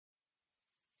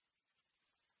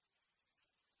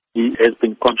He has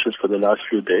been conscious for the last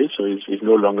few days, so he's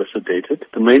no longer sedated.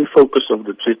 The main focus of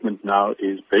the treatment now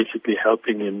is basically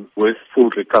helping him with full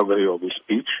recovery of his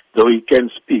speech. Though he can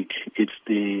speak, it's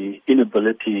the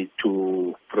inability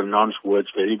to pronounce words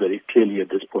very, very clearly at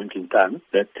this point in time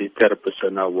that the therapists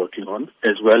are now working on,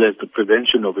 as well as the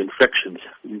prevention of infections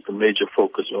is the major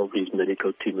focus of his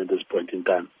medical team at this point in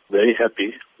time. Very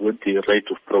happy with the rate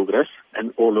of progress,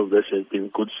 and all of this has been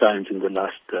good signs in the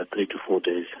last 3 to 4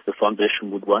 days. The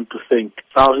foundation would want to thank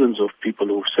thousands of people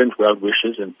who've sent well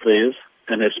wishes and prayers,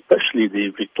 and especially the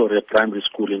Victoria Primary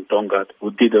School in Tongaat,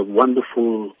 who did a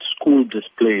wonderful school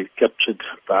display captured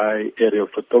by aerial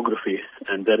photography,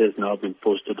 and that has now been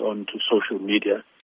posted onto social media.